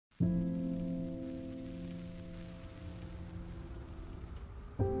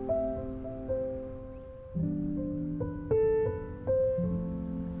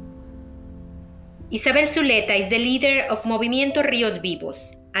Isabel Zuleta is the leader of Movimiento Ríos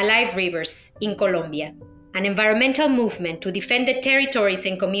Vivos, Alive Rivers, in Colombia, an environmental movement to defend the territories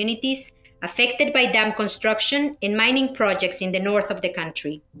and communities affected by dam construction and mining projects in the north of the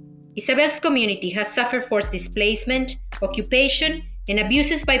country. Isabel's community has suffered forced displacement, occupation, and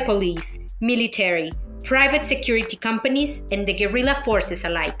abuses by police, military, private security companies, and the guerrilla forces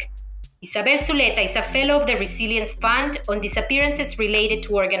alike. Isabel Zuleta is a fellow of the Resilience Fund on disappearances related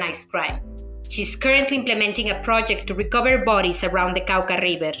to organized crime. She is currently implementing a project to recover bodies around the Cauca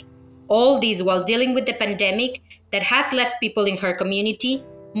River. All this while dealing with the pandemic that has left people in her community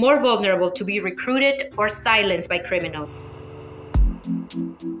more vulnerable to be recruited or silenced by criminals.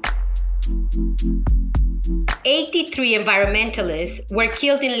 83 environmentalists were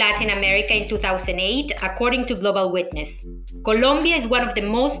killed in Latin America in 2008, according to Global Witness. Colombia is one of the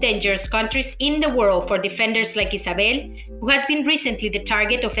most dangerous countries in the world for defenders like Isabel, who has been recently the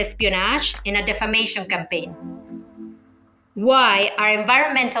target of espionage and a defamation campaign. Why are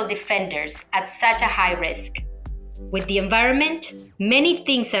environmental defenders at such a high risk? With the environment, many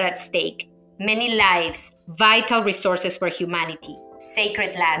things are at stake. Many lives, vital resources for humanity,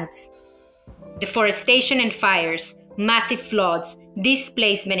 sacred lands. Deforestation and fires, massive floods,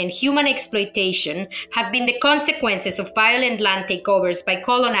 displacement, and human exploitation have been the consequences of violent land takeovers by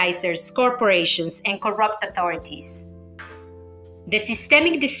colonizers, corporations, and corrupt authorities. The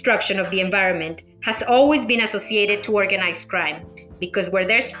systemic destruction of the environment has always been associated to organized crime, because where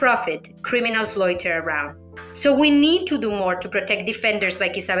there's profit, criminals loiter around. So we need to do more to protect defenders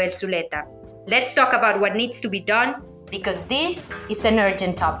like Isabel Zuleta. Let's talk about what needs to be done, because this is an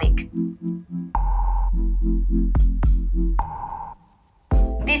urgent topic.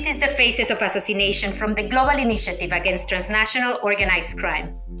 This is the Faces of Assassination from the Global Initiative Against Transnational Organized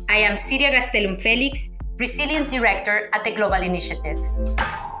Crime. I am Siria Gastelum Felix, Resilience Director at the Global Initiative.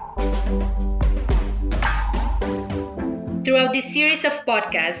 Throughout this series of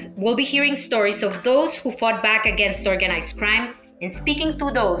podcasts, we'll be hearing stories of those who fought back against organized crime and speaking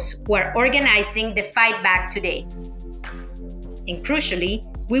to those who are organizing the fight back today. And crucially,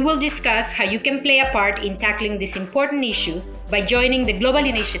 we will discuss how you can play a part in tackling this important issue by joining the Global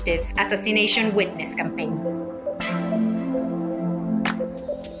Initiative's Assassination Witness campaign.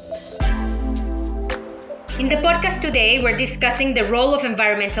 In the podcast today, we're discussing the role of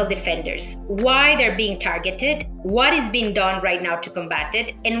environmental defenders, why they're being targeted, what is being done right now to combat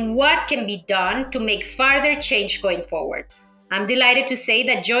it, and what can be done to make further change going forward. I'm delighted to say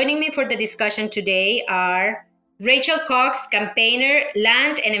that joining me for the discussion today are Rachel Cox, campaigner,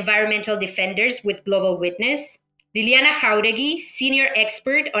 land and environmental defenders with Global Witness; Liliana Jauregui, senior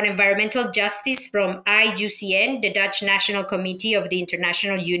expert on environmental justice from IUCN, the Dutch National Committee of the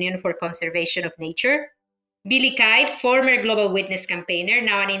International Union for Conservation of Nature; Billy Kite, former Global Witness campaigner,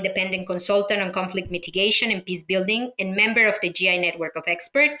 now an independent consultant on conflict mitigation and peace building and member of the GI network of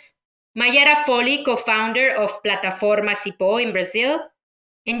experts; Mayara Foley, co-founder of Plataforma Cipó in Brazil;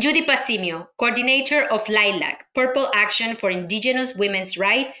 and Judy Pasimio, coordinator of LILAC, Purple Action for Indigenous Women's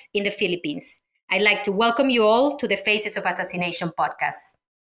Rights in the Philippines. I'd like to welcome you all to the Faces of Assassination podcast.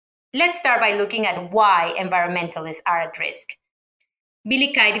 Let's start by looking at why environmentalists are at risk.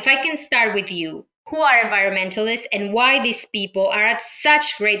 Billy Kite, if I can start with you, who are environmentalists and why these people are at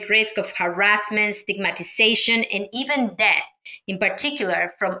such great risk of harassment, stigmatization, and even death, in particular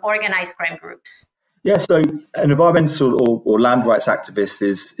from organized crime groups? Yeah, so an environmental or land rights activist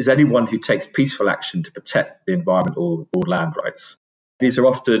is anyone who takes peaceful action to protect the environment or land rights. These are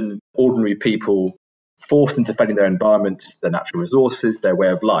often ordinary people forced into defending their environment, their natural resources, their way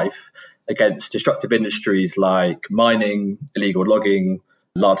of life against destructive industries like mining, illegal logging,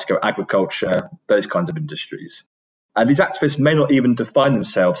 large-scale agriculture, those kinds of industries. And these activists may not even define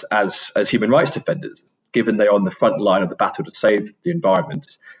themselves as human rights defenders, given they're on the front line of the battle to save the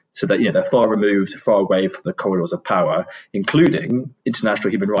environment. So that they're far removed, far away from the corridors of power, including international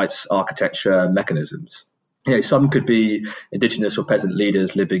human rights architecture mechanisms. Some could be indigenous or peasant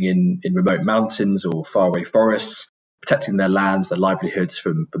leaders living in remote mountains or faraway forests, protecting their lands, their livelihoods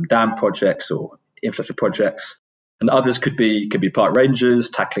from dam projects or infrastructure projects. And others could be park rangers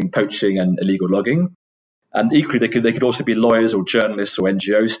tackling poaching and illegal logging. And equally, they could also be lawyers or journalists or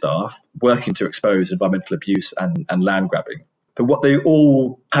NGO staff working to expose environmental abuse and land grabbing. But what they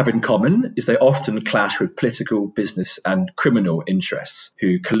all have in common is they often clash with political, business, and criminal interests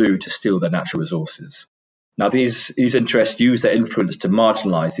who collude to steal their natural resources. Now, these interests use their influence to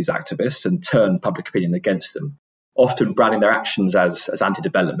marginalize these activists and turn public opinion against them, often branding their actions as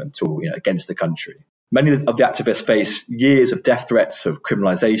anti-development or against the country. Many of the activists face years of death threats, of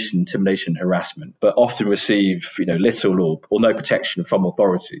criminalization, intimidation, harassment, but often receive little or no protection from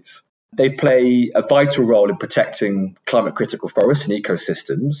authorities. They play a vital role in protecting climate critical forests and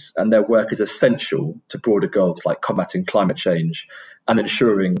ecosystems, and their work is essential to broader goals like combating climate change and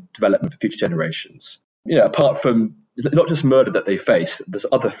ensuring development for future generations. Apart from not just murder that they face, there's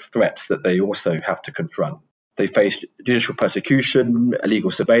other threats that they also have to confront. They face judicial persecution,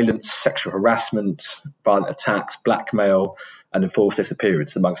 illegal surveillance, sexual harassment, violent attacks, blackmail, and enforced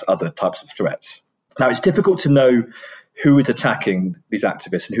disappearance, amongst other types of threats. Now, it's difficult to know who is attacking these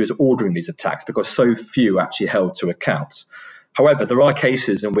activists and who is ordering these attacks because so few are actually held to account. However, there are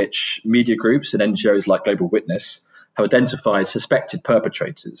cases in which media groups and NGOs like Global Witness have identified suspected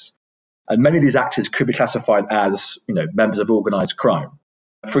perpetrators. And many of these actors could be classified as, members of organised crime.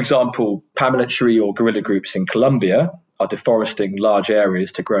 For example, paramilitary or guerrilla groups in Colombia are deforesting large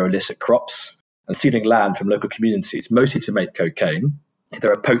areas to grow illicit crops and stealing land from local communities, mostly to make cocaine.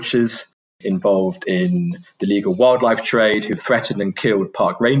 There are poachers involved in the illegal wildlife trade who threatened and killed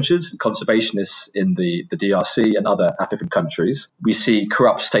park rangers and conservationists in the DRC and other African countries. We see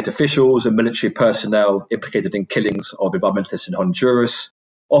corrupt state officials and military personnel implicated in killings of environmentalists in Honduras,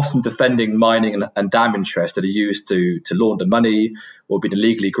 often defending mining and dam interests that are used to launder money or been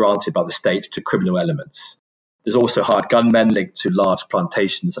illegally granted by the state to criminal elements. There's also hired gunmen linked to large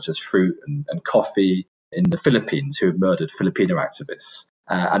plantations such as fruit and coffee in the Philippines who have murdered Filipino activists.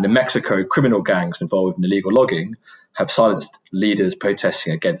 And in Mexico, criminal gangs involved in illegal logging have silenced leaders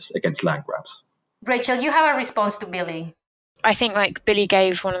protesting against land grabs. Rachel, you have a response to Billy. I think Billy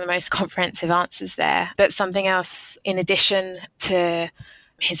gave one of the most comprehensive answers there. But something else in addition to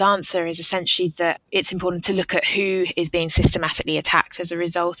his answer is essentially that it's important to look at who is being systematically attacked as a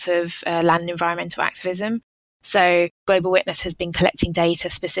result of land and environmental activism. So Global Witness has been collecting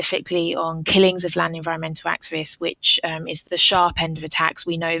data specifically on killings of land environmental activists, which is the sharp end of attacks.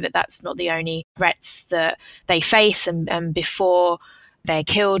 We know that that's not the only threats that they face. And before they're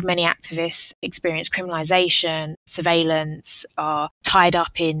killed, many activists experience criminalization, surveillance, are tied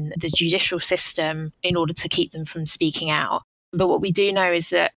up in the judicial system in order to keep them from speaking out. But what we do know is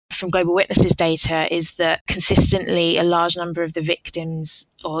that from Global Witness's data is that consistently a large number of the victims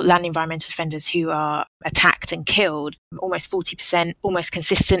or land environmental defenders who are attacked and killed, almost 40%, almost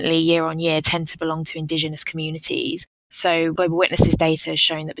consistently year on year, tend to belong to Indigenous communities. So Global Witness's data has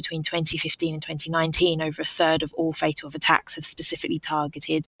shown that between 2015 and 2019, over a third of all fatal attacks have specifically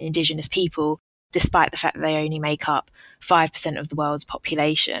targeted Indigenous people, despite the fact that they only make up 5% of the world's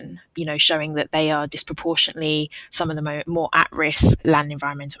population, showing that they are disproportionately some of the more at-risk land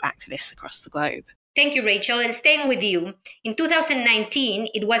environmental activists across the globe. Thank you, Rachel. And staying with you, in 2019,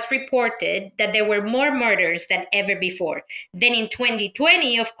 it was reported that there were more murders than ever before. Then in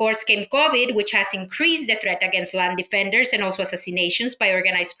 2020, of course, came COVID, which has increased the threat against land defenders and also assassinations by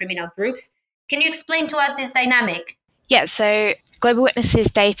organized criminal groups. Can you explain to us this dynamic? Yeah, so Global Witness's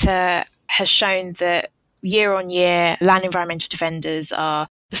data has shown that year on year, land environmental defenders are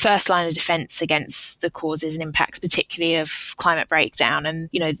the first line of defense against the causes and impacts, particularly of climate breakdown. And,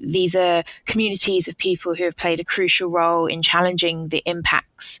 these are communities of people who have played a crucial role in challenging the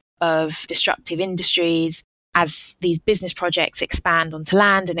impacts of destructive industries as these business projects expand onto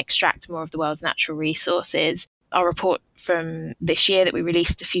land and extract more of the world's natural resources. Our report from this year that we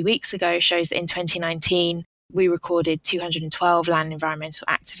released a few weeks ago shows that in 2019, we recorded 212 land environmental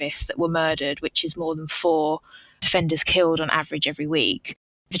activists that were murdered, which is more than 4 defenders killed on average every week.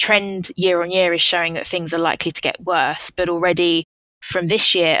 The trend year on year is showing that things are likely to get worse, but already from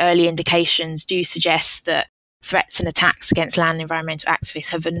this year, early indications do suggest that threats and attacks against land environmental activists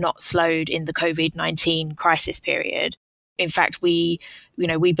have not slowed in the COVID-19 crisis period. In fact, we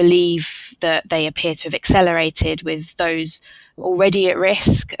believe that they appear to have accelerated, with those already at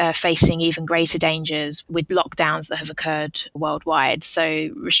risk facing even greater dangers with lockdowns that have occurred worldwide. So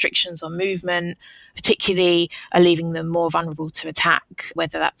restrictions on movement, particularly, are leaving them more vulnerable to attack,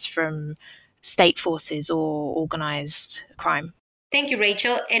 whether that's from state forces or organised crime. Thank you,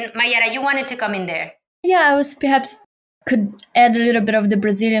 Rachel. And Mayara, you wanted to come in there. Yeah, I was perhaps could add a little bit of the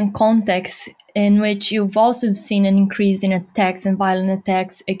Brazilian context, in which you've also seen an increase in attacks and violent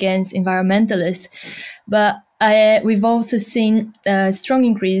attacks against environmentalists. But we've also seen a strong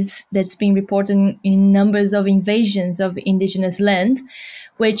increase that's been reported in numbers of invasions of indigenous land,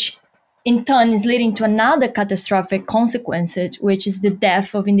 which in turn is leading to another catastrophic consequence, which is the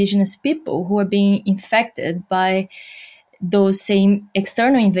death of indigenous people who are being infected by those same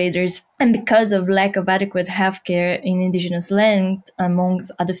external invaders. And because of lack of adequate healthcare in indigenous land,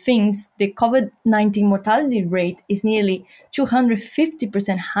 amongst other things, the COVID-19 mortality rate is nearly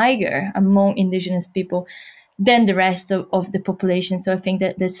 250% higher among indigenous people than the rest of the population. So I think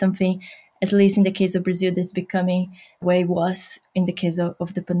that there's something at least in the case of Brazil, this becoming where it was in the case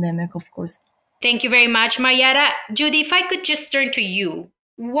of the pandemic, of course. Thank you very much, Mayara. Judy, if I could just turn to you,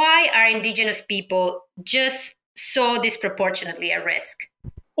 why are indigenous people just so disproportionately at risk?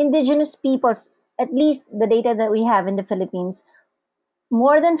 Indigenous peoples, at least the data that we have in the Philippines,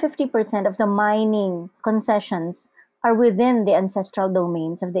 more than 50% of the mining concessions are within the ancestral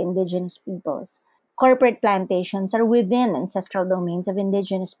domains of the indigenous peoples. Corporate plantations are within ancestral domains of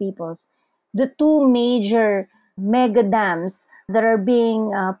indigenous peoples. The two major mega dams that are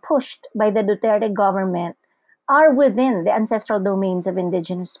being pushed by the Duterte government are within the ancestral domains of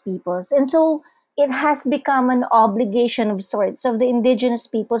indigenous peoples. And so it has become an obligation of sorts of the indigenous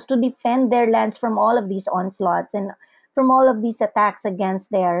peoples to defend their lands from all of these onslaughts and from all of these attacks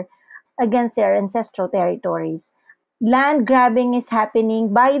against their ancestral territories. Land grabbing is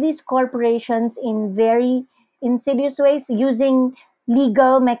happening by these corporations in very insidious ways using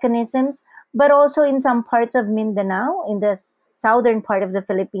legal mechanisms, but also in some parts of Mindanao, in the southern part of the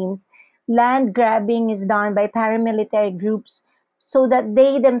Philippines, land grabbing is done by paramilitary groups so that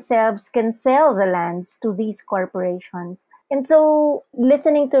they themselves can sell the lands to these corporations. And so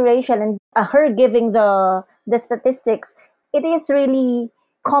listening to Rachel and her giving the statistics, it is really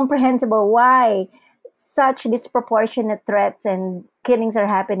comprehensible why such disproportionate threats and killings are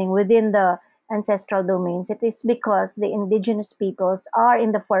happening within the ancestral domains. It is because the indigenous peoples are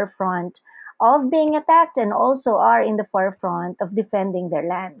in the forefront of being attacked and also are in the forefront of defending their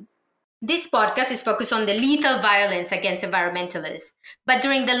lands. This podcast is focused on the lethal violence against environmentalists. But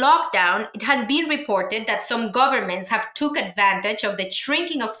during the lockdown, it has been reported that some governments have took advantage of the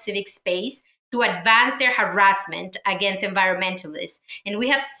shrinking of civic space to advance their harassment against environmentalists. And we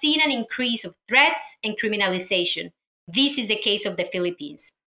have seen an increase of threats and criminalization. This is the case of the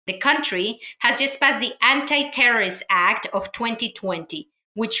Philippines. The country has just passed the Anti-Terrorist Act of 2020,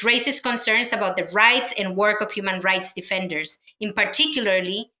 which raises concerns about the rights and work of human rights defenders, in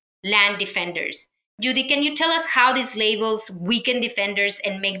particularly land defenders. Judy, can you tell us how these labels weaken defenders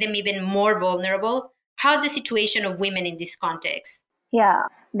and make them even more vulnerable? How's the situation of women in this context? Yeah,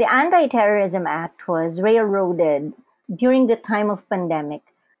 the Anti-Terrorism Act was railroaded during the time of pandemic.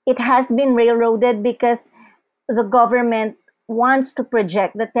 It has been railroaded because the government wants to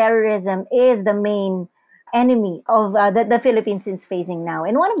project that terrorism is the main enemy of the Philippines is facing now.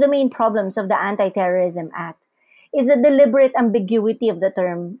 And one of the main problems of the Anti-Terrorism Act is the deliberate ambiguity of the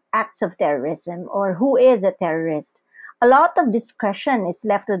term acts of terrorism or who is a terrorist. A lot of discretion is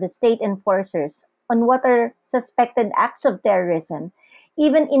left to the state enforcers on what are suspected acts of terrorism,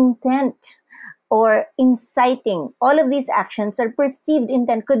 even intent or inciting. All of these actions or perceived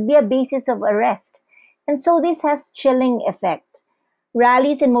intent could be a basis of arrest. And so this has chilling effect.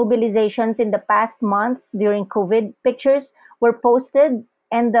 Rallies and mobilizations in the past months during COVID, pictures were posted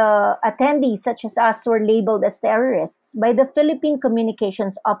and the attendees such as us were labeled as terrorists by the Philippine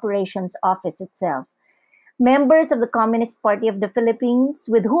Communications Operations Office itself. Members of the Communist Party of the Philippines,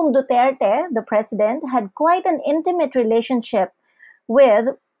 with whom Duterte, the president, had quite an intimate relationship with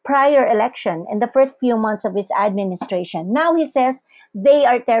prior election in the first few months of his administration. Now he says they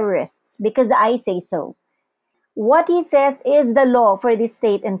are terrorists because I say so. What he says is the law for the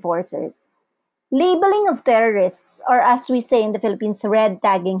state enforcers. Labeling of terrorists, or as we say in the Philippines, red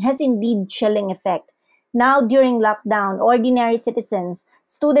tagging, has indeed chilling effect. Now, during lockdown, ordinary citizens,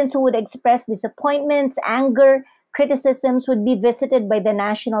 students who would express disappointments, anger, criticisms would be visited by the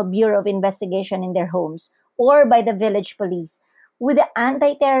National Bureau of Investigation in their homes or by the village police. With the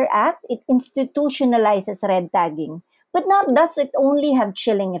Anti-Terror Act, it institutionalizes red tagging. But not does it only have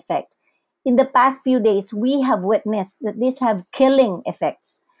chilling effect. In the past few days, we have witnessed that these have killing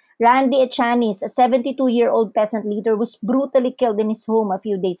effects. Randy Echanis, a 72-year-old peasant leader, was brutally killed in his home a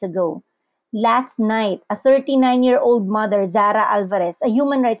few days ago. Last night, a 39-year-old mother, Zara Alvarez, a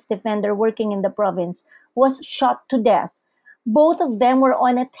human rights defender working in the province, was shot to death. Both of them were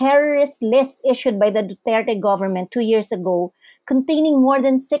on a terrorist list issued by the Duterte government 2 years ago, containing more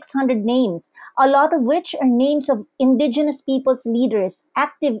than 600 names, a lot of which are names of indigenous peoples leaders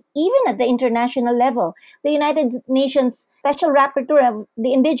active even at the international level. The United Nations Special Rapporteur of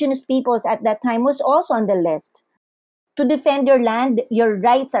the indigenous peoples at that time was also on the list. To defend your land, your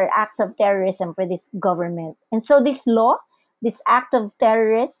rights are acts of terrorism for this government. And so this law, this act of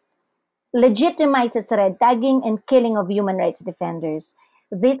terrorists, legitimizes red tagging and killing of human rights defenders.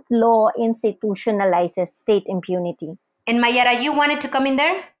 This law institutionalizes state impunity. And Mayara, you wanted to come in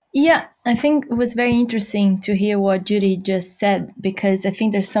there? Yeah, I think it was very interesting to hear what Judy just said, because I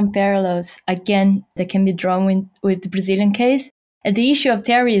think there's some parallels, again, that can be drawn with the Brazilian case. And the issue of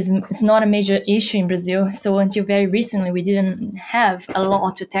terrorism is not a major issue in Brazil. So until very recently, we didn't have a law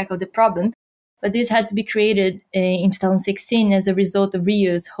to tackle the problem. But this had to be created in 2016 as a result of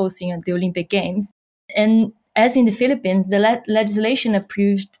Rio's hosting of the Olympic Games. And as in the Philippines, the legislation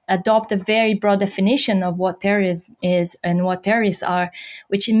adopt a very broad definition of what terrorism is and what terrorists are,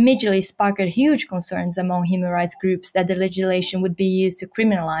 which immediately sparked huge concerns among human rights groups that the legislation would be used to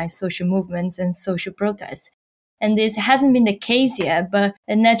criminalize social movements and social protests. And this hasn't been the case yet, but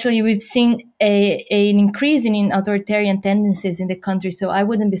naturally we've seen an increase in authoritarian tendencies in the country. So I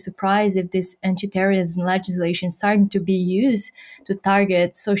wouldn't be surprised if this anti-terrorism legislation is starting to be used to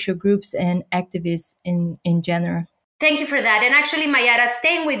target social groups and activists in general. Thank you for that. And actually, Mayara,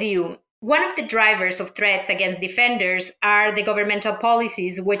 staying with you, one of the drivers of threats against defenders are the governmental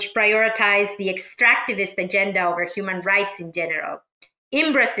policies which prioritize the extractivist agenda over human rights in general.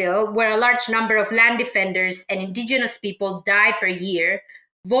 In Brazil, where a large number of land defenders and indigenous people die per year,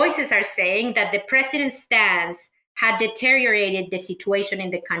 voices are saying that the president's stance had deteriorated the situation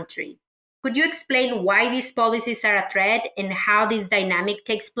in the country. Could you explain why these policies are a threat and how this dynamic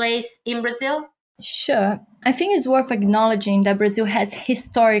takes place in Brazil? Sure. I think it's worth acknowledging that Brazil has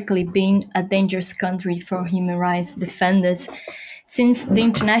historically been a dangerous country for human rights defenders. Since the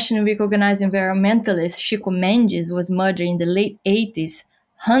internationally recognized environmentalist Chico Mendes was murdered in the late 80s,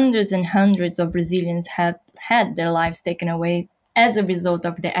 hundreds and hundreds of Brazilians have had their lives taken away as a result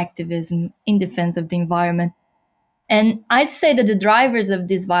of the activism in defense of the environment. And I'd say that the drivers of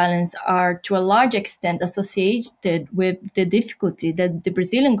this violence are to a large extent associated with the difficulty that the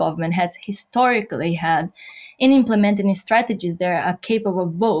Brazilian government has historically had in implementing strategies that are capable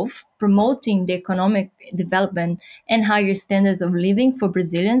of both promoting the economic development and higher standards of living for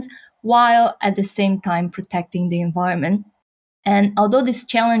Brazilians, while at the same time protecting the environment. And although this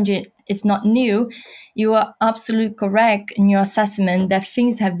challenge is not new, you are absolutely correct in your assessment that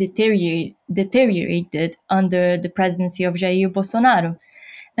things have deteriorated under the presidency of Jair Bolsonaro.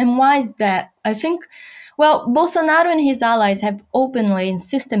 And why is that? I think, well, Bolsonaro and his allies have openly and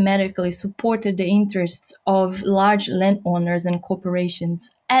systematically supported the interests of large landowners and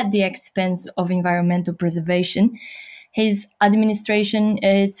corporations at the expense of environmental preservation. His administration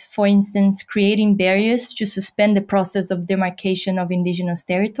is, for instance, creating barriers to suspend the process of demarcation of indigenous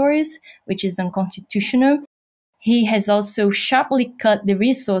territories, which is unconstitutional. He has also sharply cut the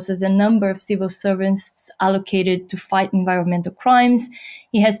resources and number of civil servants allocated to fight environmental crimes.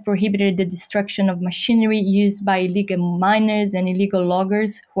 He has prohibited the destruction of machinery used by illegal miners and illegal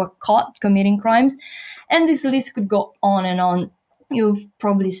loggers who are caught committing crimes. And this list could go on and on. You've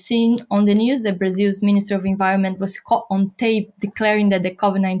probably seen on the news that Brazil's Minister of Environment was caught on tape declaring that the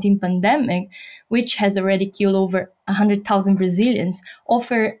COVID-19 pandemic, which has already killed over 100,000 Brazilians,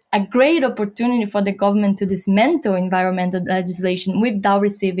 offer a great opportunity for the government to dismantle environmental legislation without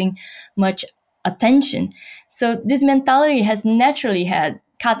receiving much attention. So this mentality has naturally had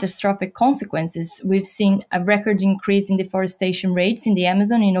catastrophic consequences. We've seen a record increase in deforestation rates in the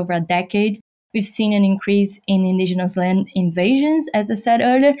Amazon in over a decade. We've seen an increase in indigenous land invasions, as I said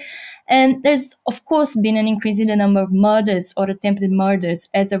earlier. And there's, of course, been an increase in the number of murders or attempted murders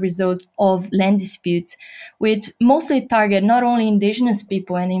as a result of land disputes, which mostly target not only indigenous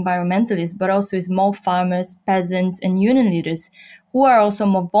people and environmentalists, but also small farmers, peasants, and union leaders, who are also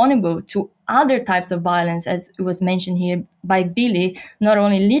more vulnerable to other types of violence, as it was mentioned here by Billy, not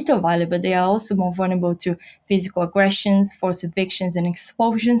only lethal violence, but they are also more vulnerable to physical aggressions, forced evictions, and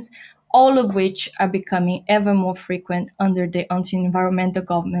expulsions, all of which are becoming ever more frequent under the anti-environmental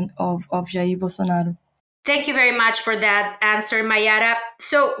government of Jair Bolsonaro. Thank you very much for that answer, Mayara.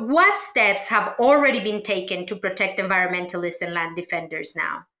 So what steps have already been taken to protect environmentalists and land defenders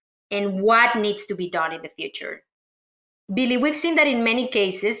now? And what needs to be done in the future? Billy, we've seen that in many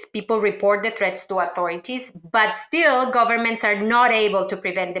cases, people report the threats to authorities, but still governments are not able to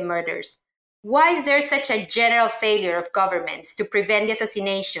prevent the murders. Why is there such a general failure of governments to prevent the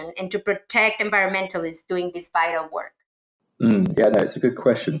assassination and to protect environmentalists doing this vital work? It's a good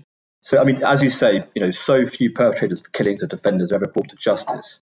question. So, as you say, so few perpetrators of killings of defenders are ever brought to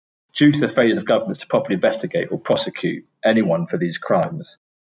justice due to the failure of governments to properly investigate or prosecute anyone for these crimes.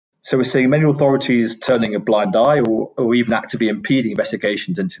 So we're seeing many authorities turning a blind eye or even actively impeding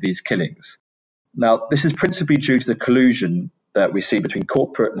investigations into these killings. Now, this is principally due to the collusion that we see between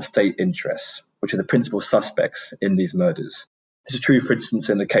corporate and state interests, which are the principal suspects in these murders. This is true, for instance,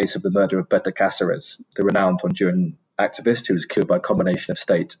 in the case of the murder of Beto Cáceres, the renowned Honduran activist who was killed by a combination of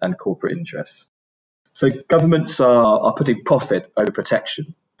state and corporate interests. So governments are putting profit over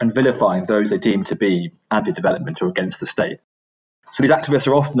protection and vilifying those they deem to be anti-development or against the state. So these activists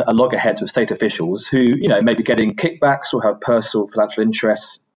are often at loggerheads with state officials who, may be getting kickbacks or have personal financial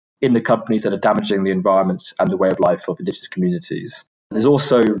interests in the companies that are damaging the environment and the way of life of indigenous communities. There's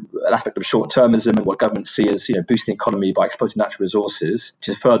also an aspect of short-termism and what governments see as, boosting the economy by exploiting natural resources, which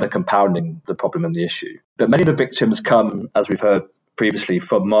is further compounding the problem and the issue. But many of the victims come, as we've heard previously,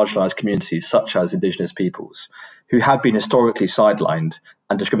 from marginalised communities such as indigenous peoples, who have been historically sidelined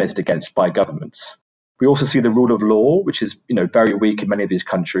and discriminated against by governments. We also see the rule of law, which is very weak in many of these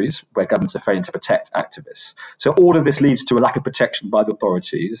countries where governments are failing to protect activists. So all of this leads to a lack of protection by the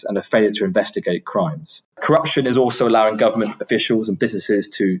authorities and a failure to investigate crimes. Corruption is also allowing government officials and businesses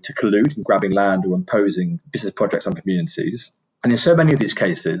to collude in grabbing land or imposing business projects on communities. And in so many of these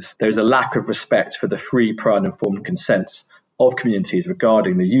cases, there is a lack of respect for the free, prior and informed consent of communities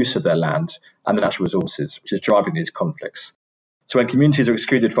regarding the use of their land and the natural resources, which is driving these conflicts. So when communities are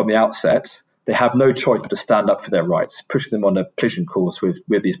excluded from the outset, they have no choice but to stand up for their rights, pushing them on a collision course with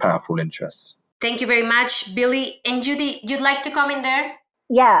these powerful interests. Thank you very much, Billy. And Judy, you'd like to come in there?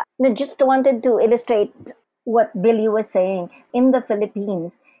 Yeah, I just wanted to illustrate what Billy was saying in the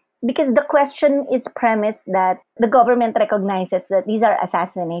Philippines, because the question is premised that the government recognizes that these are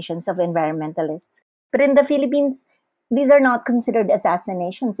assassinations of environmentalists. But in the Philippines, these are not considered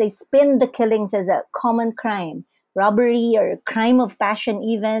assassinations. They spin the killings as a common crime, robbery or crime of passion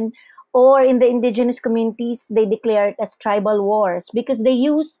even. Or in the indigenous communities, they declare it as tribal wars because they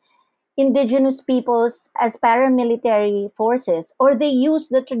use indigenous peoples as paramilitary forces, or they use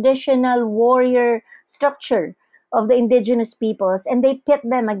the traditional warrior structure of the indigenous peoples and they pit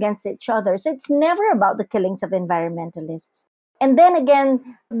them against each other. So it's never about the killings of environmentalists. And then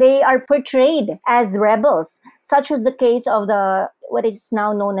again, they are portrayed as rebels. Such was the case of what is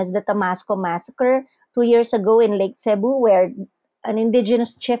now known as the Tamasco Massacre 2 years ago in Lake Cebu, where an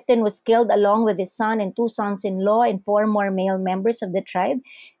indigenous chieftain was killed along with his son and 2 sons-in-law and 4 more male members of the tribe.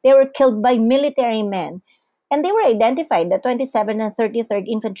 They were killed by military men. And they were identified, the 27th and 33rd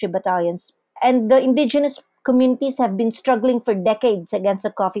Infantry Battalions. And the indigenous communities have been struggling for decades against the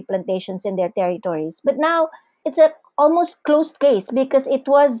coffee plantations in their territories. But now it's a almost closed case because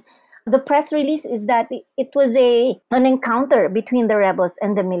the press release is that it was an encounter between the rebels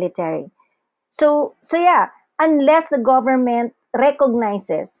and the military. So yeah, unless the government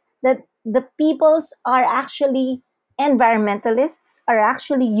recognizes that the peoples are actually environmentalists, are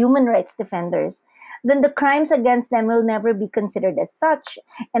actually human rights defenders, then the crimes against them will never be considered as such,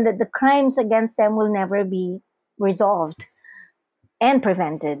 and that the crimes against them will never be resolved and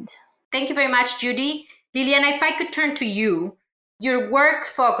prevented. Thank you very much, Judy. Liliana, if I could turn to you, your work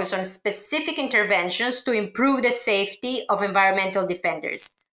focused on specific interventions to improve the safety of environmental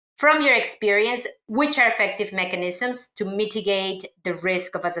defenders. From your experience, which are effective mechanisms to mitigate the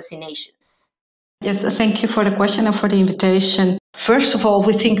risk of assassinations? Yes, thank you for the question and for the invitation. First of all,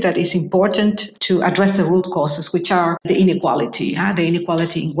 we think that it's important to address the root causes, which are the inequality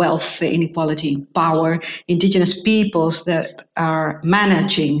in wealth, the inequality in power. Indigenous peoples that are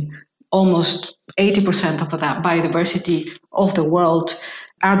managing almost 80% of the biodiversity of the world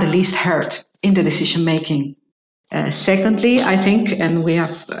are the least heard in the decision-making. Secondly, I think, and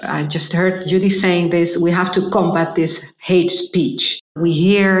I just heard Judy saying this, we have to combat this hate speech. We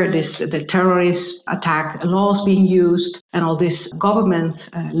hear the terrorist attack laws being used and all these governments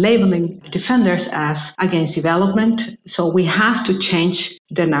labeling defenders as against development. So we have to change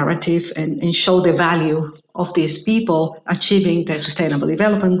the narrative and show the value of these people achieving the sustainable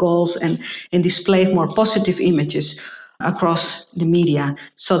development goals and display more positive images across the media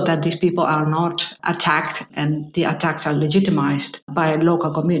so that these people are not attacked and the attacks are legitimized by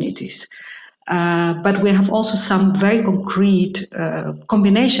local communities. But we have also some very concrete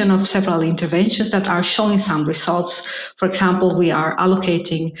combination of several interventions that are showing some results. For example, we are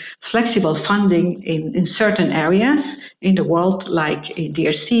allocating flexible funding in certain areas in the world, like in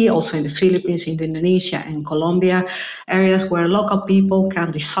DRC, also in the Philippines, in Indonesia and Colombia, areas where local people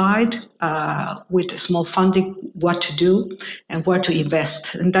can decide with small funding what to do and where to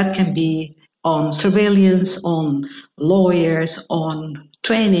invest. And that can be on surveillance, on lawyers, on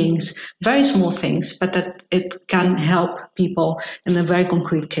trainings, very small things, but that it can help people in the very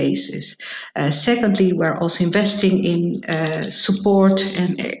concrete cases. Secondly, we're also investing in support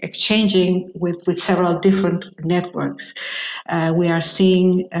and exchanging with several different networks. We are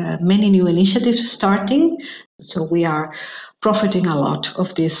seeing many new initiatives starting, so we are profiting a lot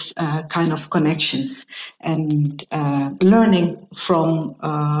of this kind of connections and learning from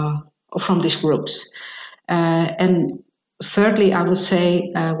these groups. And thirdly, I would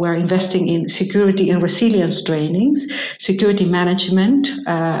say we're investing in security and resilience trainings, security management,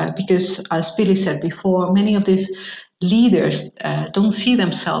 because as Billy said before, many of these leaders don't see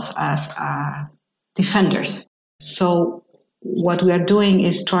themselves as defenders. So what we are doing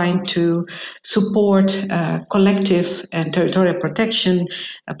is trying to support collective and territorial protection,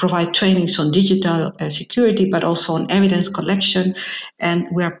 provide trainings on digital security, but also on evidence collection. And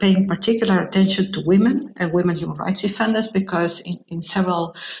we are paying particular attention to women and women human rights defenders because in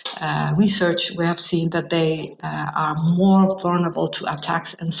several research we have seen that they are more vulnerable to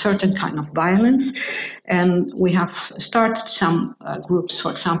attacks and certain kind of violence. And we have started some groups, for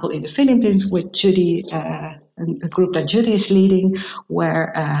example, in the Philippines with Judy, a group that Judy is leading,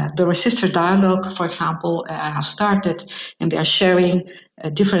 where the Resistor Dialogue, for example, has started, and they are sharing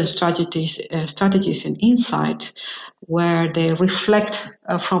different strategies and insight, where they reflect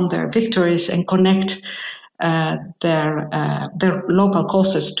from their victories and connect their local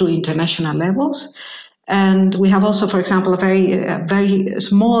causes to international levels. And we have also, for example, a very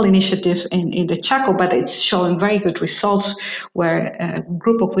small initiative in the Chaco, but it's showing very good results, where a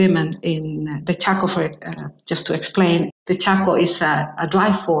group of women in the Chaco, just to explain, the Chaco is a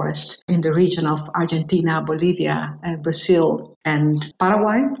dry forest in the region of Argentina, Bolivia, Brazil, and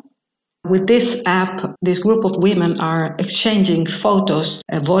Paraguay. With this app, this group of women are exchanging photos,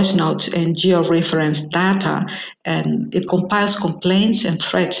 voice notes, and georeference data, and it compiles complaints and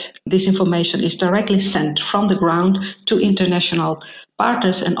threats. This information is directly sent from the ground to international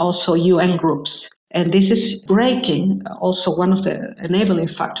partners and also UN groups. And this is breaking also one of the enabling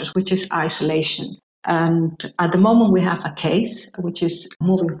factors, which is isolation. And at the moment, we have a case which is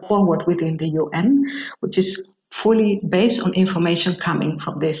moving forward within the UN, which is fully based on information coming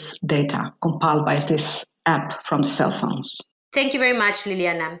from this data compiled by this app from the cell phones. Thank you very much,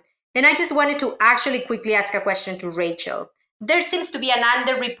 Liliana. And I just wanted to actually quickly ask a question to Rachel. There seems to be an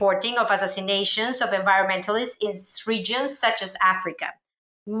underreporting of assassinations of environmentalists in regions such as Africa.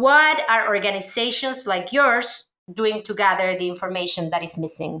 What are organizations like yours doing to gather the information that is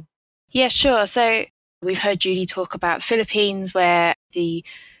missing? Yeah, sure. So we've heard Judy talk about the Philippines, where the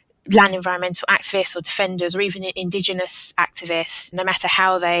land environmental activists or defenders or even indigenous activists, no matter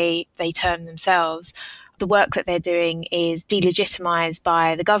how they term themselves, the work that they're doing is delegitimized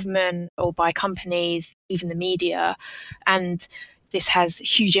by the government or by companies, even the media. And this has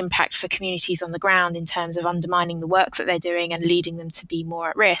huge impact for communities on the ground in terms of undermining the work that they're doing and leading them to be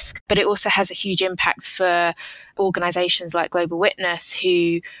more at risk. But it also has a huge impact for organizations like Global Witness,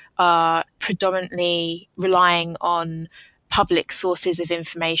 who are predominantly relying on public sources of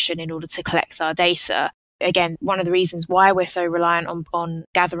information in order to collect our data. Again, one of the reasons why we're so reliant on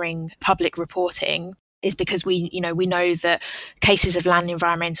gathering public reporting is because we know that cases of land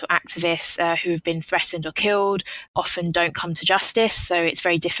environmental activists who have been threatened or killed often don't come to justice. So it's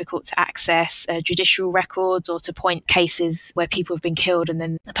very difficult to access judicial records or to point cases where people have been killed and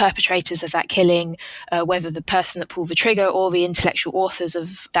then the perpetrators of that killing, whether the person that pulled the trigger or the intellectual authors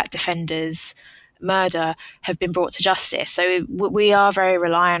of that defender's murder, have been brought to justice. So we are very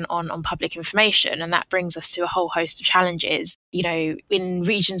reliant on public information, and that brings us to a whole host of challenges. In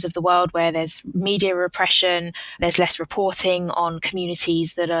regions of the world where there's media repression, there's less reporting on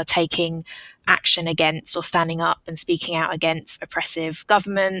communities that are taking action against or standing up and speaking out against oppressive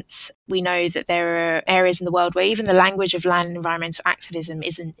governments. We know that there are areas in the world where even the language of land and environmental activism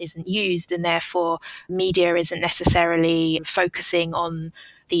isn't used, and therefore media isn't necessarily focusing on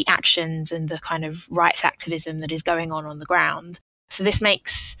the actions and the kind of rights activism that is going on the ground. So this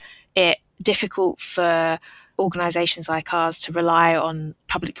makes it difficult for organisations like ours to rely on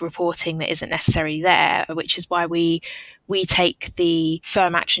public reporting that isn't necessarily there, which is why we take the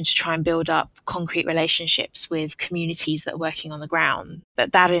firm action to try and build up concrete relationships with communities that are working on the ground.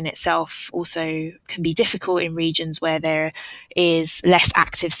 But that in itself also can be difficult in regions where there is less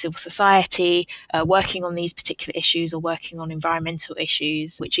active civil society working on these particular issues or working on environmental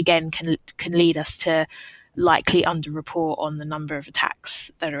issues, which again can lead us to likely underreport on the number of attacks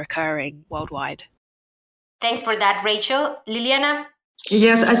that are occurring worldwide. Thanks for that, Rachel. Liliana?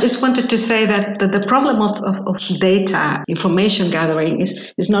 Yes, I just wanted to say that the problem of data, information gathering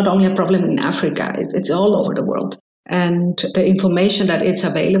is not only a problem in Africa, it's all over the world. And the information that is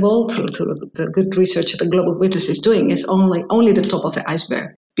available through the good research that Global Witness is doing is only the top of the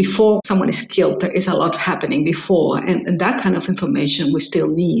iceberg. Before someone is killed, there is a lot happening before, and that kind of information we still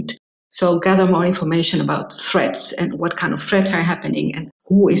need. So gather more information about threats and what kind of threats are happening and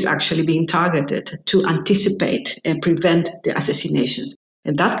who is actually being targeted to anticipate and prevent the assassinations.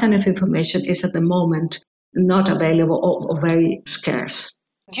 And that kind of information is at the moment not available or very scarce.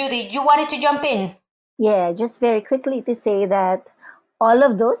 Judy, you wanted to jump in? Yeah, just very quickly to say that all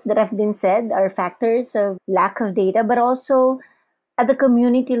of those that have been said are factors of lack of data, but also at the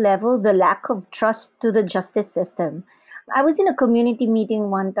community level, the lack of trust to the justice system. I was in a community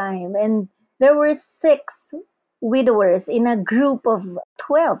meeting one time, and there were 6 widowers in a group of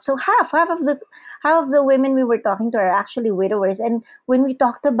 12. So half of the women we were talking to are actually widowers. And when we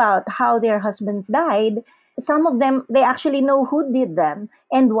talked about how their husbands died, some of them, they actually know who did them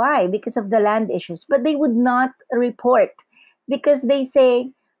and why, because of the land issues, but they would not report because they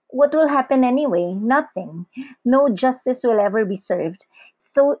say, what will happen anyway? Nothing. No justice will ever be served.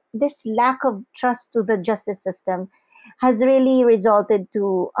 So this lack of trust to the justice system has really resulted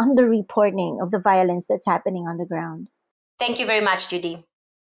to underreporting of the violence that's happening on the ground. Thank you very much, Judy.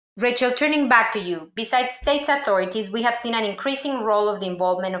 Rachel, turning back to you, besides states' authorities, we have seen an increasing role of the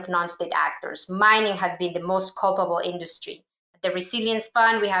involvement of non-state actors. Mining has been the most culpable industry. At the Resilience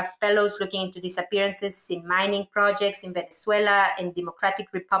Fund, we have fellows looking into disappearances in mining projects in Venezuela and Democratic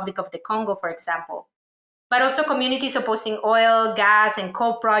Republic of the Congo, for example. But also communities opposing oil, gas, and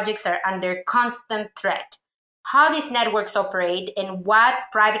coal projects are under constant threat. How these networks operate and what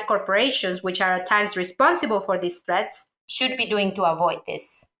private corporations, which are at times responsible for these threats, should be doing to avoid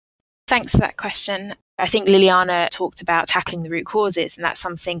this. Thanks for that question. I think Liliana talked about tackling the root causes, and that's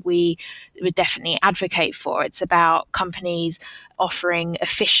something we would definitely advocate for. It's about companies offering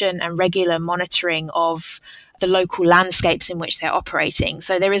efficient and regular monitoring of the local landscapes in which they're operating.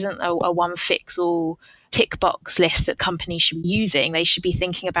 So there isn't a one-fix-all tick box list that companies should be using. They should be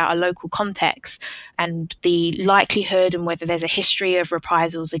thinking about a local context and the likelihood and whether there's a history of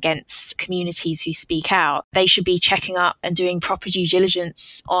reprisals against communities who speak out. They should be checking up and doing proper due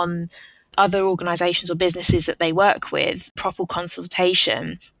diligence on other organizations or businesses that they work with, proper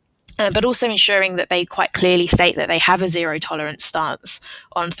consultation, but also ensuring that they quite clearly state that they have a zero tolerance stance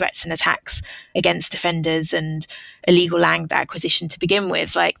on threats and attacks against defenders and illegal land acquisition to begin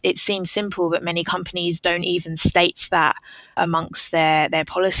with. Like, it seems simple, but many companies don't even state that amongst their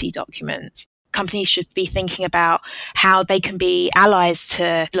policy documents. Companies should be thinking about how they can be allies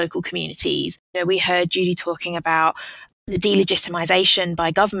to local communities. We heard Judy talking about the delegitimization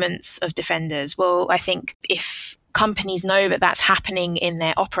by governments of defenders. Well, I think if companies know that that's happening in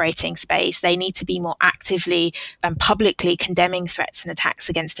their operating space, they need to be more actively and publicly condemning threats and attacks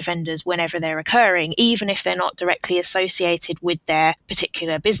against defenders whenever they're occurring, even if they're not directly associated with their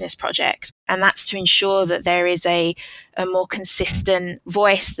particular business project. And that's to ensure that there is a more consistent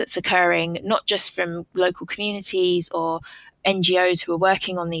voice that's occurring, not just from local communities or NGOs who are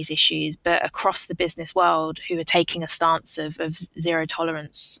working on these issues, but across the business world who are taking a stance of zero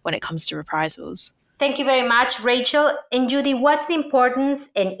tolerance when it comes to reprisals. Thank you very much, Rachel. And Judy, what's the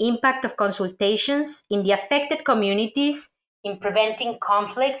importance and impact of consultations in the affected communities in preventing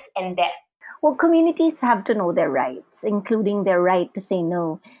conflicts and death? Well, communities have to know their rights, including their right to say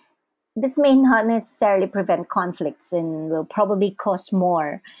no. This may not necessarily prevent conflicts and will probably cause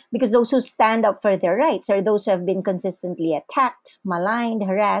more, because those who stand up for their rights are those who have been consistently attacked, maligned,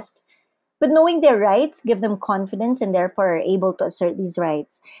 harassed. But knowing their rights give them confidence and therefore are able to assert these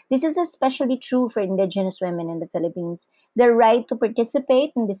rights. This is especially true for Indigenous women in the Philippines. Their right to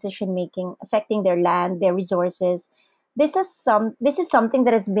participate in decision making affecting their land, their resources. This is something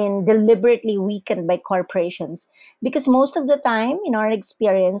that has been deliberately weakened by corporations, because most of the time, in our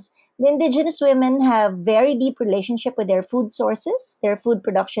experience, the Indigenous women have very deep relationship with their food sources, their food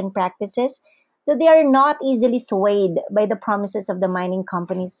production practices, that they are not easily swayed by the promises of the mining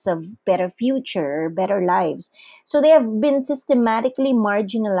companies of better future, better lives. So they have been systematically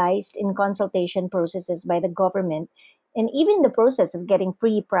marginalized in consultation processes by the government and even the process of getting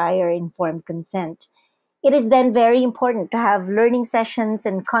free prior informed consent. It is then very important to have learning sessions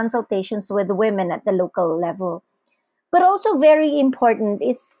and consultations with women at the local level. But also very important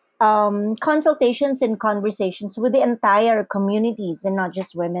is consultations and conversations with the entire communities and not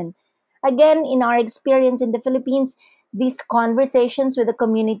just women. Again, in our experience in the Philippines, these conversations with the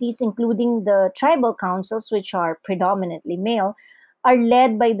communities, including the tribal councils, which are predominantly male, are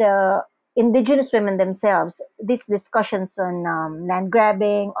led by the Indigenous women themselves. These discussions on land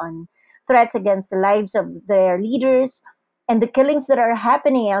grabbing, on threats against the lives of their leaders, and the killings that are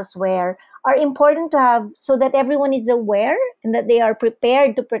happening elsewhere are important to have so that everyone is aware and that they are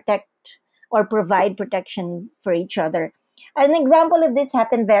prepared to protect or provide protection for each other. An example of this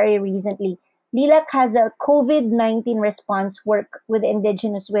happened very recently. LILAC has a COVID-19 response work with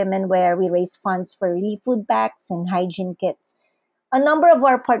Indigenous women where we raise funds for relief food packs and hygiene kits. A number of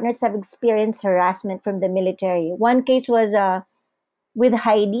our partners have experienced harassment from the military. One case was with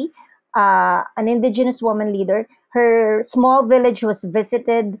Heidi, an Indigenous woman leader. Her small village was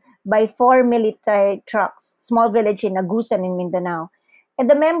visited by 4 military trucks, small village in Agusan in Mindanao. And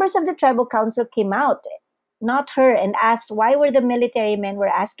the members of the tribal council came out not her, and asked why were the military men were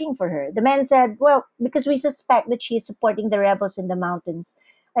asking for her. The men said, well, because we suspect that she is supporting the rebels in the mountains,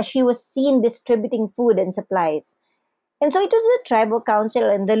 as she was seen distributing food and supplies. And so it was the tribal council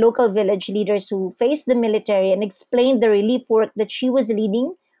and the local village leaders who faced the military and explained the relief work that she was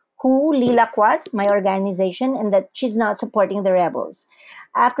leading, who LILAC was, my organization, and that she's not supporting the rebels.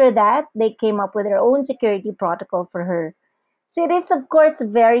 After that, they came up with their own security protocol for her. So it is, of course,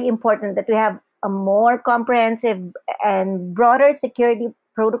 very important that we have a more comprehensive and broader security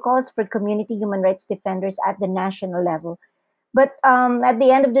protocols for community human rights defenders at the national level. But at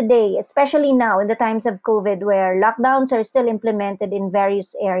the end of the day, especially now in the times of COVID, where lockdowns are still implemented in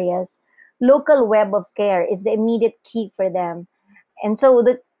various areas, local web of care is the immediate key for them. And so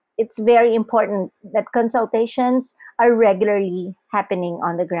it's very important that consultations are regularly happening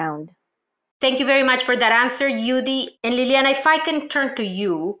on the ground. Thank you very much for that answer, Judy. And Liliana, if I can turn to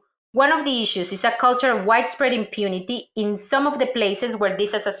you, one of the issues is a culture of widespread impunity in some of the places where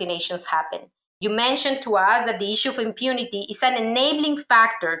these assassinations happen. You mentioned to us that the issue of impunity is an enabling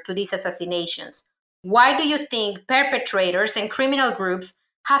factor to these assassinations. Why do you think perpetrators and criminal groups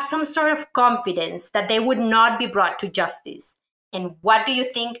have some sort of confidence that they would not be brought to justice? And what do you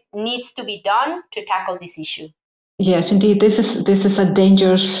think needs to be done to tackle this issue? Yes, indeed, this is a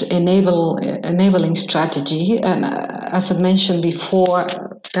dangerous enabling strategy, and as I mentioned before,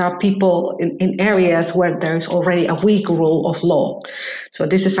 there are people in areas where there is already a weak rule of law. So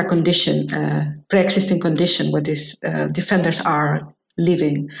this is a condition, pre-existing condition where these defenders are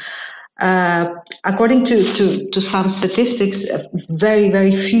living. According to some statistics,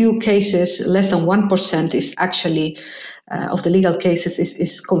 very few cases, less than 1% is actually of the legal cases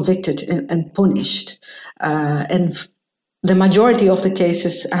is convicted and punished. And the majority of the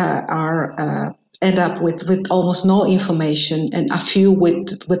cases are end up with almost no information and a few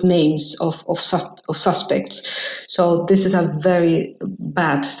with names of suspects. So this is a very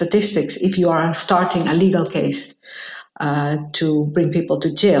bad statistics if you are starting a legal case to bring people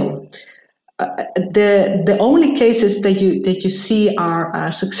to jail. The only cases that you see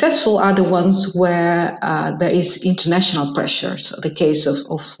are successful are the ones where there is international pressure. So the case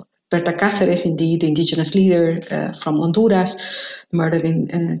of Berta Cáceres, indeed, the indigenous leader from Honduras, murdered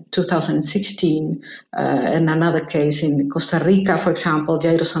in 2016, and another case in Costa Rica, for example,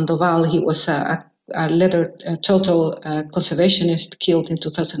 Jairo Sandoval. He was a total conservationist killed in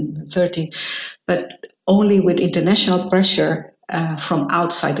 2013, but only with international pressure from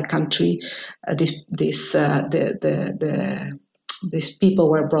outside the country, these people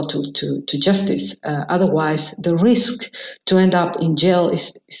were brought to justice. Otherwise, the risk to end up in jail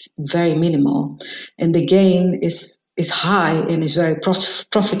is very minimal, and the gain is high and is very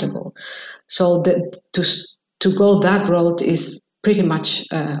profitable. So to go that road is pretty much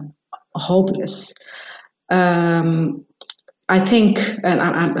hopeless. I think, and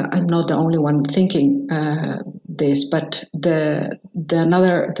I'm not the only one thinking this, but the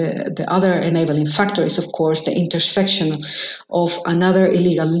other enabling factor is, of course, the intersection of another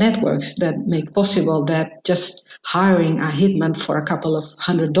illegal networks that make possible that just hiring a hitman for a couple of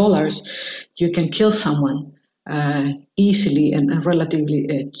 $100, you can kill someone easily and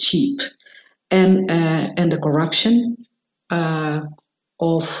relatively cheap, and the corruption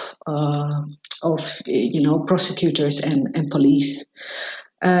of prosecutors and police.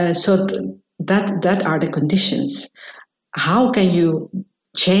 So that are the conditions. How can you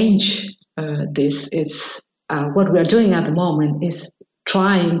change this? It's what we are doing at the moment is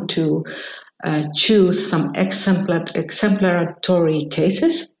trying to choose some exemplary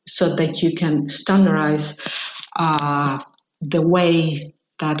cases so that you can standardize the way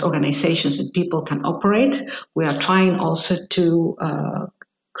that organizations and people can operate. We are trying also to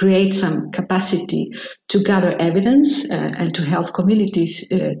create some capacity to gather evidence and to help communities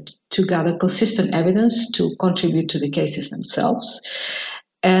to gather consistent evidence to contribute to the cases themselves.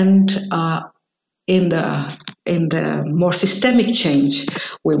 And in the more systemic change,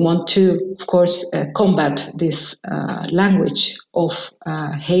 we want to, of course, combat this language of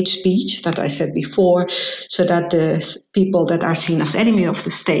hate speech that I said before, so that the people that are seen as enemy of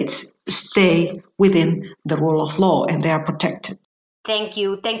the states stay within the rule of law and they are protected. Thank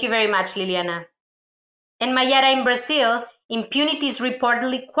you. Thank you very much, Liliana. And Mayara, in Brazil, impunity is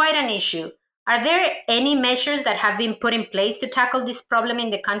reportedly quite an issue. Are there any measures that have been put in place to tackle this problem in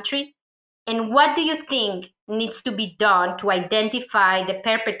the country? And what do you think needs to be done to identify the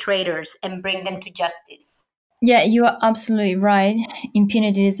perpetrators and bring them to justice? Yeah, you are absolutely right.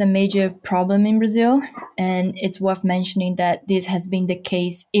 Impunity is a major problem in Brazil, and it's worth mentioning that this has been the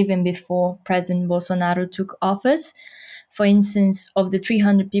case even before President Bolsonaro took office. For instance, of the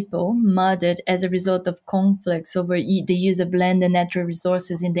 300 people murdered as a result of conflicts over the use of land and natural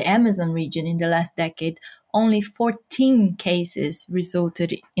resources in the Amazon region in the last decade, only 14 cases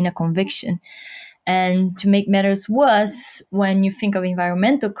resulted in a conviction. And to make matters worse, when you think of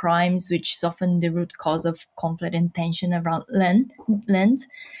environmental crimes, which is often the root cause of conflict and tension around land,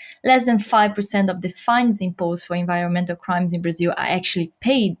 less than 5% of the fines imposed for environmental crimes in Brazil are actually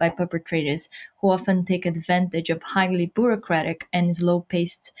paid by perpetrators, who often take advantage of highly bureaucratic and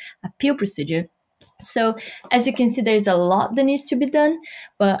slow-paced appeal procedure. So, as you can see, there's a lot that needs to be done,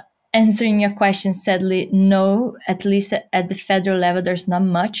 but answering your question, sadly, no, at least at the federal level, there's not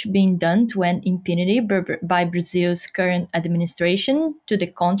much being done to end impunity by Brazil's current administration. To the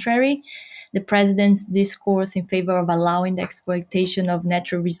contrary, the president's discourse in favor of allowing the exploitation of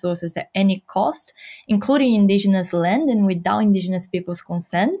natural resources at any cost, including indigenous land and without indigenous people's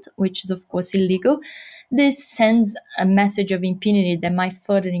consent, which is of course illegal, this sends a message of impunity that might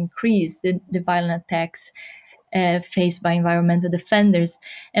further increase the violent attacks faced by environmental defenders.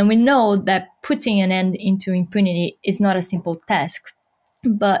 And we know that putting an end into impunity is not a simple task,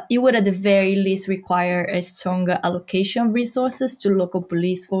 but it would at the very least require a stronger allocation of resources to local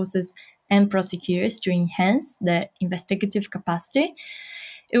police forces and prosecutors to enhance their investigative capacity.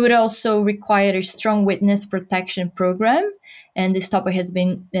 It would also require a strong witness protection program, and this topic has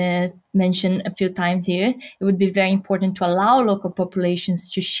been mentioned a few times here. It would be very important to allow local populations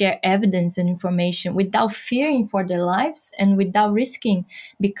to share evidence and information without fearing for their lives and without risking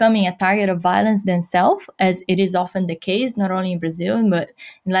becoming a target of violence themselves, as it is often the case, not only in Brazil, but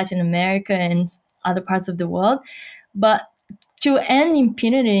in Latin America and other parts of the world. But to end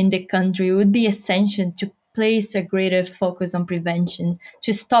impunity in the country, it would be essential to place a greater focus on prevention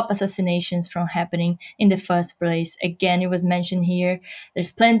to stop assassinations from happening in the first place. Again, it was mentioned here,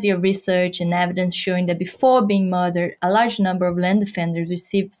 there's plenty of research and evidence showing that before being murdered, a large number of land defenders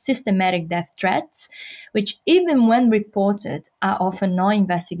received systematic death threats, which even when reported are often not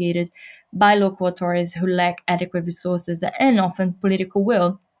investigated by local authorities who lack adequate resources and often political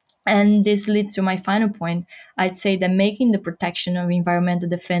will. And this leads to my final point. I'd say that making the protection of environmental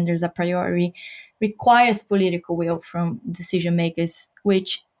defenders a priority requires political will from decision makers,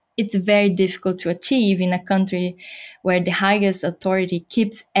 which it's very difficult to achieve in a country where the highest authority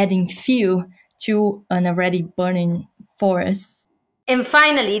keeps adding fuel to an already burning forest. And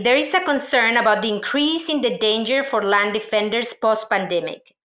finally, there is a concern about the increase in the danger for land defenders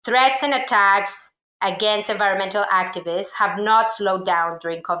post-pandemic. Threats and attacks against environmental activists have not slowed down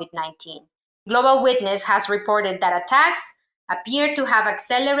during COVID-19. Global Witness has reported that attacks appear to have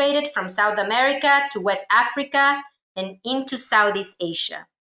accelerated from South America to West Africa and into Southeast Asia.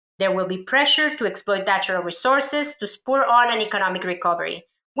 There will be pressure to exploit natural resources to spur on an economic recovery,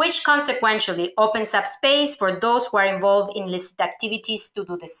 which consequentially opens up space for those who are involved in illicit activities to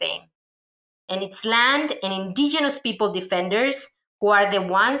do the same. And it's land and indigenous people defenders who are the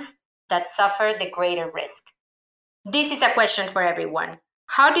ones that suffer the greater risk. This is a question for everyone.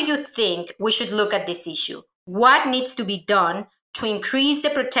 How do you think we should look at this issue? What needs to be done to increase the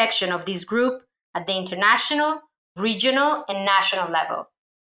protection of this group at the international, regional, and national level?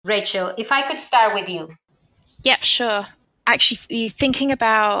 Rachel, if I could start with you. Yep, sure. Actually, thinking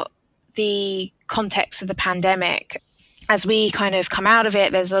about the context of the pandemic, as we kind of come out of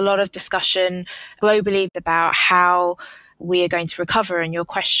it, there's a lot of discussion globally about how we are going to recover. And your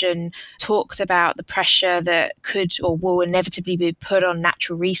question talked about the pressure that could or will inevitably be put on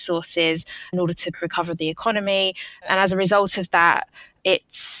natural resources in order to recover the economy. And as a result of that,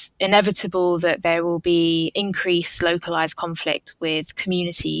 it's inevitable that there will be increased localized conflict with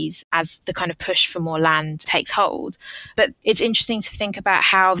communities as the kind of push for more land takes hold. But it's interesting to think about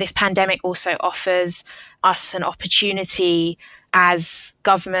how this pandemic also offers us an opportunity as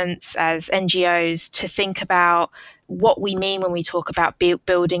governments, as NGOs, to think about what we mean when we talk about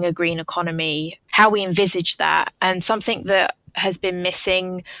building a green economy, how we envisage that. And something that has been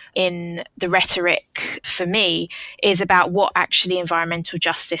missing in the rhetoric for me is about what actually environmental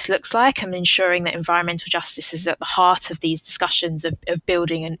justice looks like, and ensuring that environmental justice is at the heart of these discussions of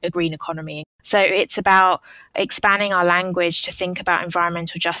building a green economy. So it's about expanding our language to think about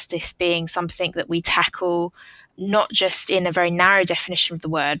environmental justice being something that we tackle not just in a very narrow definition of the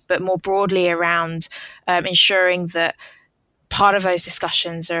word, but more broadly around ensuring that part of those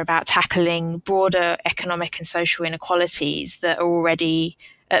discussions are about tackling broader economic and social inequalities that are already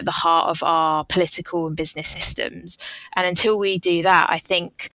at the heart of our political and business systems. And until we do that, I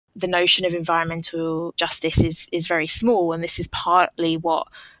think the notion of environmental justice is very small. And this is partly what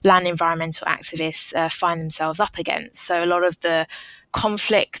land environmental activists find themselves up against. So a lot of the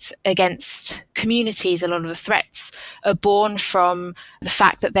conflict against communities, a lot of the threats are born from the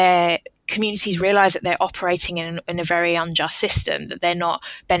fact that their communities realize that they're operating in a very unjust system, that they're not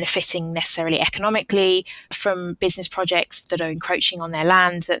benefiting necessarily economically from business projects that are encroaching on their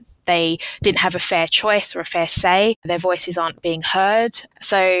land, that they didn't have a fair choice or a fair say, their voices aren't being heard.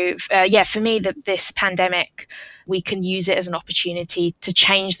 So for me, this pandemic, we can use it as an opportunity to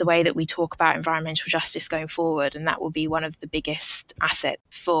change the way that we talk about environmental justice going forward, and that will be one of the biggest assets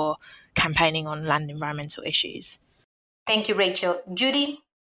for campaigning on land environmental issues. Thank you, Rachel. Judy?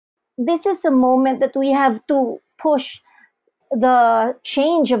 This is a moment that we have to push the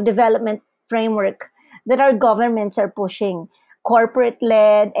change of development framework that our governments are pushing,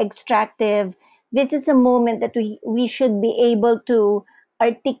 corporate-led, extractive. This is a moment that we should be able to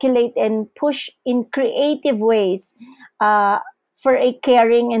articulate and push in creative ways for a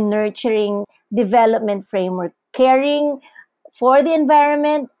caring and nurturing development framework, caring for the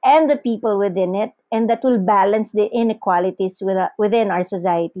environment and the people within it, and that will balance the inequalities within our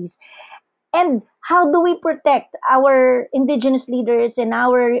societies. And how do we protect our indigenous leaders and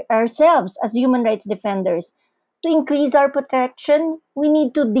ourselves as human rights defenders? To increase our protection, we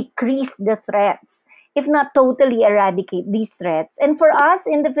need to decrease the threats, if not totally eradicate these threats. And for us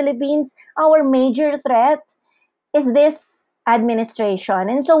in the Philippines, our major threat is this administration.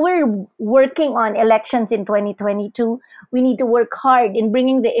 And so we're working on elections in 2022. We need to work hard in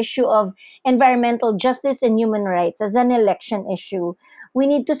bringing the issue of environmental justice and human rights as an election issue. We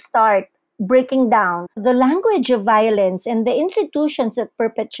need to start breaking down the language of violence and the institutions that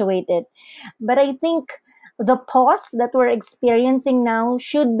perpetuate it. But I think the pause that we're experiencing now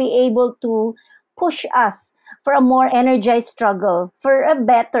should be able to push us for a more energized struggle for a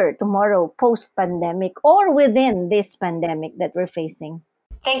better tomorrow post-pandemic or within this pandemic that we're facing.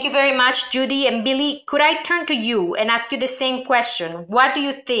 Thank you very much, Judy. And Billy, could I turn to you and ask you the same question? What do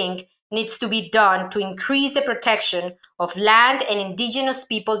you think needs to be done to increase the protection of land and indigenous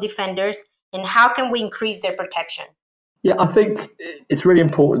people defenders, and how can we increase their protection? Yeah, I think it's really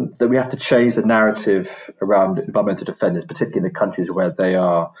important that we have to change the narrative around environmental defenders, particularly in the countries where they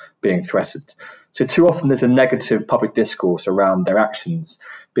are being threatened. So too often there's a negative public discourse around their actions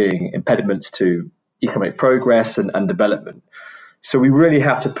being impediments to economic progress and development. So we really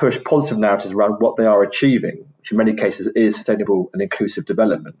have to push positive narratives around what they are achieving, which in many cases is sustainable and inclusive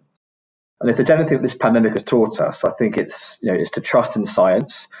development. And if there's anything that this pandemic has taught us, I think it's to trust in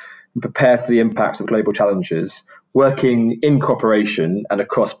science and prepare for the impacts of global challenges, working in cooperation and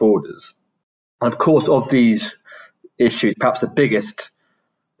across borders. And of course, of these issues, perhaps the biggest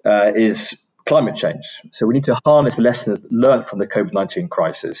is climate change. So we need to harness the lessons learned from the COVID-19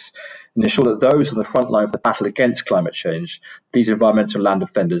 crisis and ensure that those on the front line of the battle against climate change, these environmental land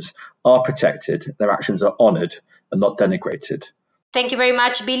defenders, are protected, their actions are honoured and not denigrated. Thank you very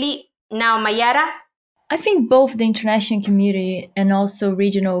much, Billy. Now, Mayara? I think both the international community and also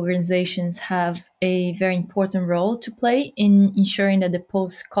regional organizations have a very important role to play in ensuring that the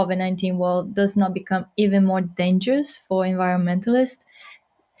post-COVID-19 world does not become even more dangerous for environmentalists.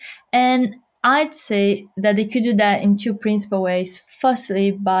 And I'd say that they could do that in two principal ways.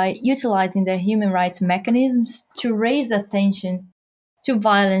 Firstly, by utilizing their human rights mechanisms to raise attention to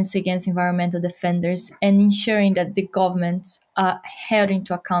violence against environmental defenders and ensuring that the governments are held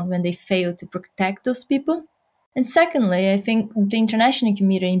into account when they fail to protect those people. And secondly, I think the international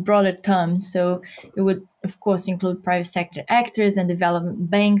community in broader terms, so it would of course include private sector actors and development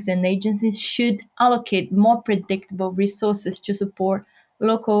banks and agencies, should allocate more predictable resources to support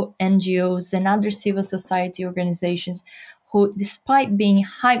local NGOs and other civil society organizations who, despite being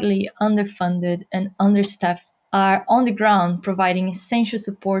highly underfunded and understaffed, are on the ground providing essential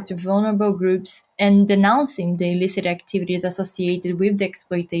support to vulnerable groups and denouncing the illicit activities associated with the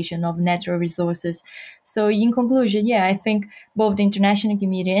exploitation of natural resources. So in conclusion, I think both the international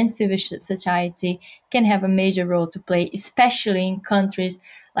community and civil society can have a major role to play, especially in countries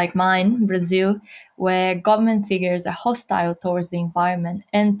like mine, Brazil, where government figures are hostile towards the environment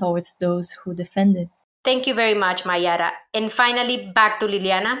and towards those who defend it. Thank you very much, Mayara. And finally, back to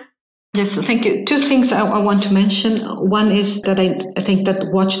Liliana. Yes, thank you. Two things I want to mention. One is that I think that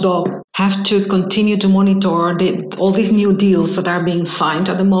watchdogs have to continue to monitor all these new deals that are being signed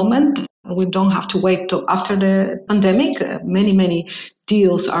at the moment. We don't have to wait till after the pandemic. Many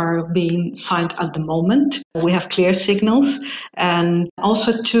deals are being signed at the moment. We have clear signals, and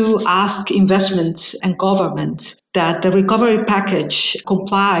also to ask investments and governments that the recovery package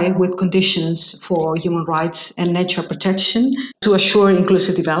comply with conditions for human rights and nature protection to assure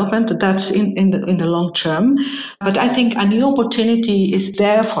inclusive development. That's in the long term. But I think a new opportunity is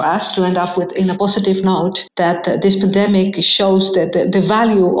there for us to end up with, in a positive note, that this pandemic shows that the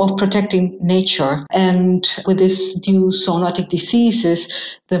value of protecting nature, and with these new zoonotic diseases,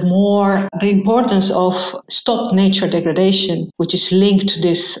 the importance of stop nature degradation, which is linked to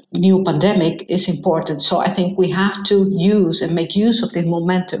this new pandemic, is important. So I think we have to use and make use of the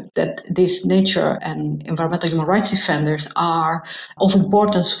momentum that these nature and environmental human rights defenders are of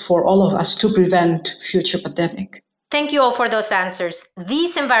importance for all of us to prevent future pandemic. Thank you all for those answers.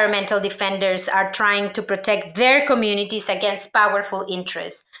 These environmental defenders are trying to protect their communities against powerful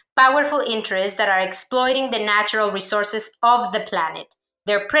interests that are exploiting the natural resources of the planet.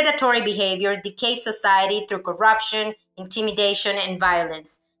 Their predatory behavior decays society through corruption, intimidation, and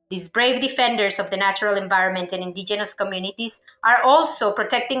violence. These brave defenders of the natural environment and indigenous communities are also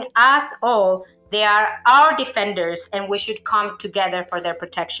protecting us all. They are our defenders, and we should come together for their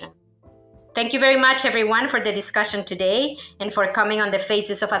protection. Thank you very much, everyone, for the discussion today and for coming on the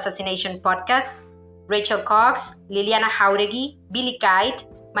Faces of Assassination podcast. Rachel Cox, Liliana Jauregui, Billy Kite,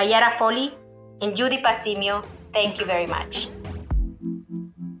 Mayara Foley, and Judy Pasimio, thank you very much.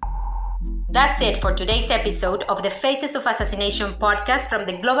 That's it for today's episode of the Faces of Assassination podcast from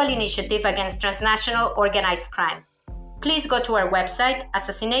the Global Initiative Against Transnational Organized Crime. Please go to our website,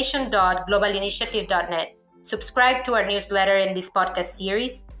 assassination.globalinitiative.net. Subscribe to our newsletter in this podcast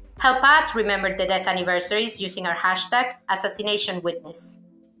series. Help us remember the death anniversaries using our hashtag #AssassinationWitness.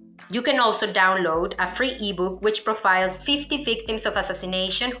 You can also download a free ebook which profiles 50 victims of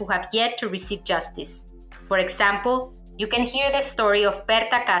assassination who have yet to receive justice. For example, you can hear the story of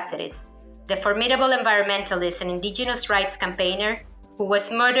Berta Cáceres, the formidable environmentalist and indigenous rights campaigner who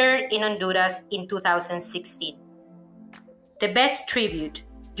was murdered in Honduras in 2016. The best tribute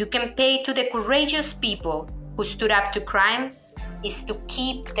you can pay to the courageous people who stood up to crime is to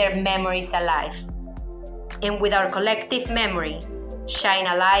keep their memories alive. And with our collective memory, shine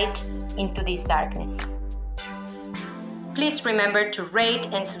a light into this darkness. Please remember to rate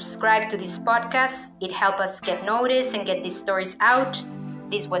and subscribe to this podcast. It helps us get noticed and get these stories out.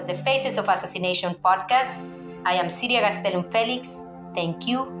 This was the Faces of Assassination podcast. I am Siria Gastelum Felix. Thank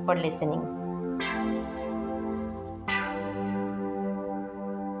you for listening.